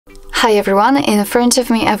Hi everyone, in front of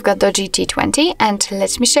me I've got DOOGEE T10 and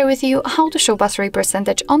let me share with you how to show battery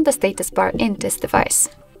percentage on the status bar in this device.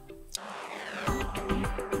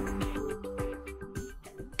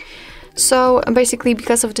 So basically,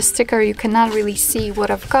 because of the sticker you cannot really see what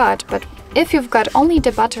I've got, but if you've got only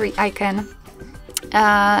the battery icon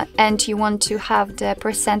and you want to have the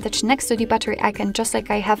percentage next to the battery icon just like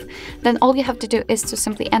I have, then all you have to do is to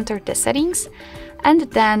simply enter the settings and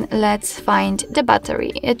then let's find the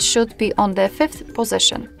battery. It should be on the 5th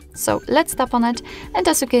position. So let's tap on it, and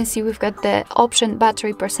as you can see we've got the option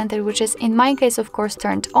battery percentage, which is in my case of course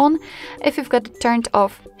turned on. If you've got it turned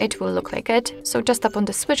off, it will look like it. So just tap on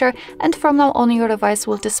the switcher and from now on your device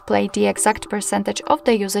will display the exact percentage of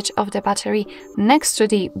the usage of the battery next to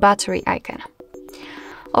the battery icon.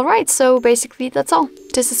 Alright, so basically that's all.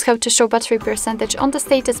 This is how to show battery percentage on the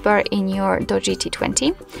status bar in your DOOGEE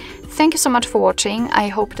T10. Thank you so much for watching. I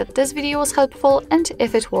hope that this video was helpful, and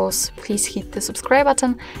if it was, please hit the subscribe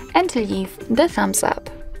button and leave the thumbs up.